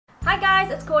Hi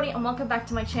guys, it's Cody and welcome back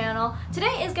to my channel.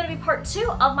 Today is going to be part 2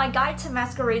 of my Guide to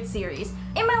Masquerade series.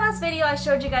 In my last video, I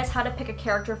showed you guys how to pick a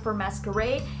character for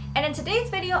Masquerade, and in today's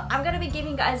video, I'm going to be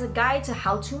giving you guys a guide to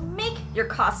how to make your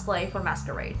cosplay for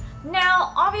Masquerade.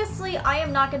 Now, obviously, I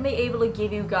am not going to be able to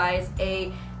give you guys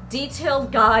a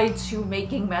detailed guide to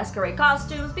making Masquerade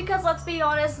costumes because, let's be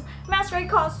honest, Masquerade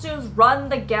costumes run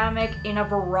the gamut in a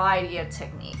variety of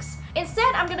techniques.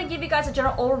 Instead, I'm going to give you guys a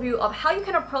general overview of how you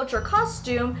can approach your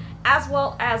costume as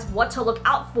well as what to look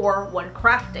out for when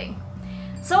crafting.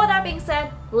 So with that being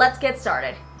said, let's get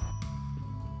started.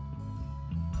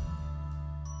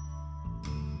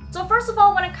 So first of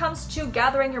all, when it comes to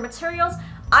gathering your materials,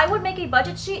 I would make a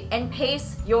budget sheet and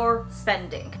pace your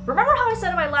spending. Remember how I said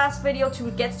in my last video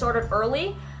to get started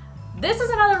early? This is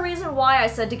another reason why I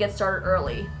said to get started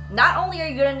early. Not only are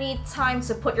you going to need time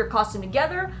to put your costume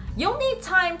together, you'll need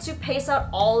time to pace out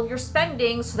all of your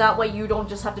spending so that way you don't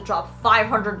just have to drop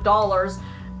 $500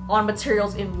 on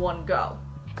materials in one go.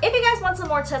 If you guys want some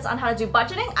more tips on how to do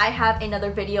budgeting, I have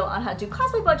another video on how to do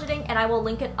cosplay budgeting and I will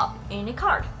link it up in a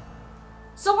card.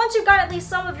 So once you've got at least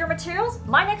some of your materials,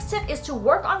 my next tip is to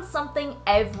work on something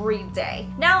every day.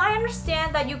 Now I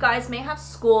understand that you guys may have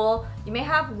school, you may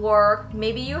have work,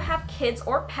 maybe you have kids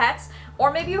or pets,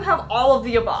 or maybe you have all of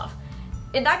the above.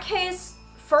 In that case,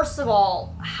 first of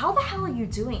all, how the hell are you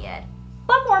doing it?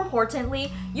 But more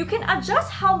importantly, you can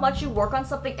adjust how much you work on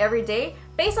something every day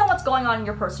based on what's going on in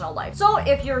your personal life. So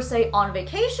if you're, say, on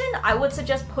vacation, I would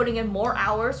suggest putting in more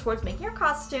hours towards making your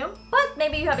costume. But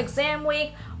maybe you have exam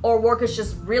week or work is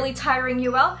just really tiring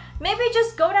you out, maybe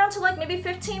just go down to like maybe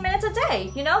 15 minutes a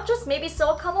day, you know? Just maybe sew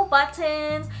a couple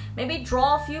buttons, maybe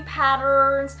draw a few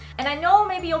patterns. And I know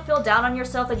maybe you'll feel down on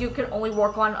yourself that you can only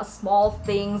work on small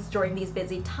things during these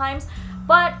busy times,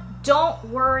 but don't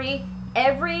worry.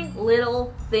 Every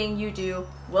little thing you do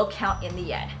will count in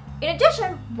the end. In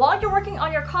addition, while you're working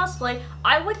on your cosplay,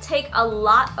 I would take a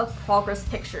lot of progress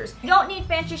pictures. You don't need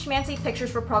fancy schmancy pictures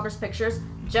for progress pictures.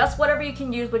 Just whatever you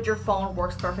can use with your phone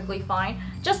works perfectly fine.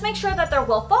 Just make sure that they're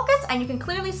well focused and you can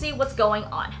clearly see what's going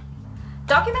on.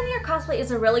 Documenting your cosplay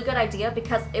is a really good idea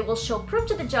because it will show proof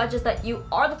to the judges that you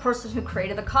are the person who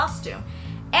created the costume.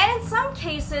 And in some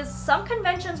cases, some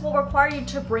conventions will require you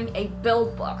to bring a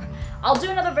build book. I'll do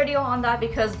another video on that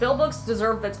because build books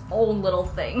deserve its own little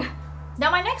thing.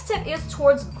 Now my next tip is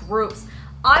towards groups.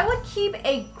 I would keep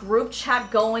a group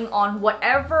chat going on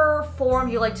whatever form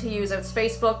you like to use. If it's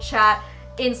Facebook chat,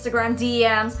 Instagram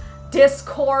DMs,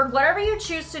 Discord, whatever you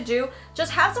choose to do,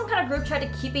 just have some kind of group chat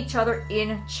to keep each other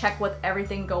in check with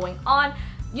everything going on.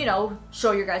 You know,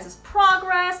 show your guys'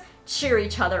 progress, cheer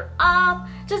each other up,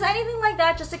 just anything like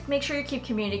that, just to make sure you keep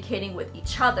communicating with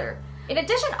each other. In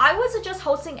addition, I would suggest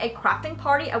hosting a crafting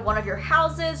party at one of your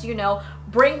houses, you know,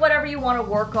 bring whatever you want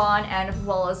to work on and as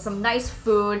well as some nice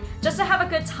food, just to have a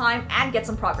good time and get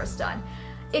some progress done.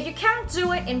 If you can't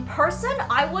do it in person,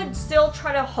 I would still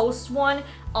try to host one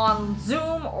on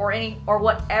Zoom or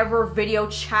whatever video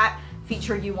chat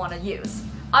feature you want to use.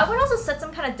 I would also set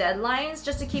some kind of deadlines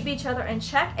just to keep each other in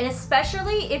check, and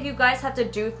especially if you guys have to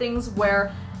do things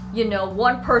where, you know,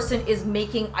 one person is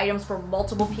making items for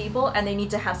multiple people and they need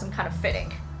to have some kind of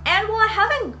fitting. And while I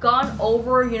haven't gone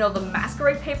over, you know, the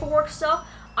Masquerade paperwork stuff,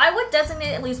 I would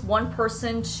designate at least one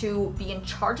person to be in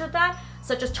charge of that,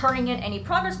 such as turning in any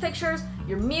progress pictures,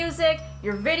 your music,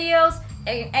 your videos,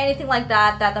 anything like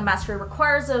that that the Masquerade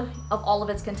requires of all of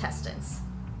its contestants.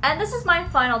 And this is my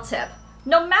final tip.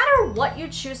 No matter what you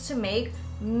choose to make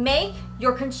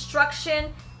your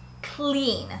construction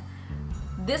clean.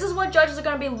 This is what judges are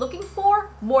going to be looking for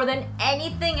more than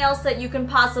anything else that you can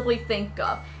possibly think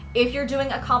of. If you're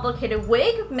doing a complicated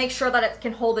wig, make sure that it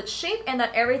can hold its shape and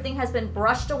that everything has been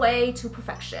brushed away to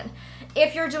perfection.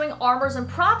 If you're doing armors and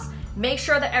props, make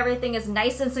sure that everything is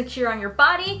nice and secure on your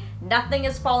body, nothing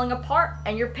is falling apart,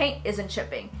 and your paint isn't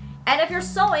chipping. And if you're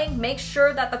sewing, make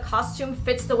sure that the costume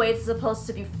fits the way it's supposed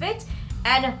to be fit,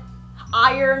 and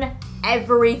iron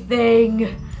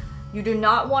everything. You do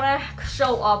not want to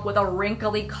show up with a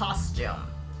wrinkly costume.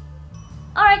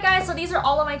 Alright guys, so these are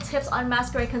all of my tips on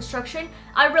Masquerade construction.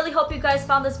 I really hope you guys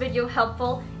found this video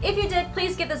helpful. If you did,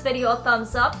 please give this video a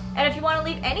thumbs up. And if you want to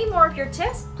leave any more of your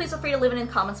tips, please feel free to leave it in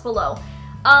the comments below.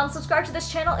 Subscribe to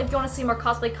this channel if you want to see more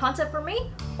cosplay content from me.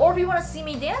 Or if you want to see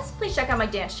me dance, please check out my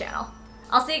dance channel.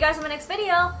 I'll see you guys in my next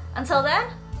video. Until then,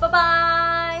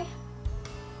 bye-bye!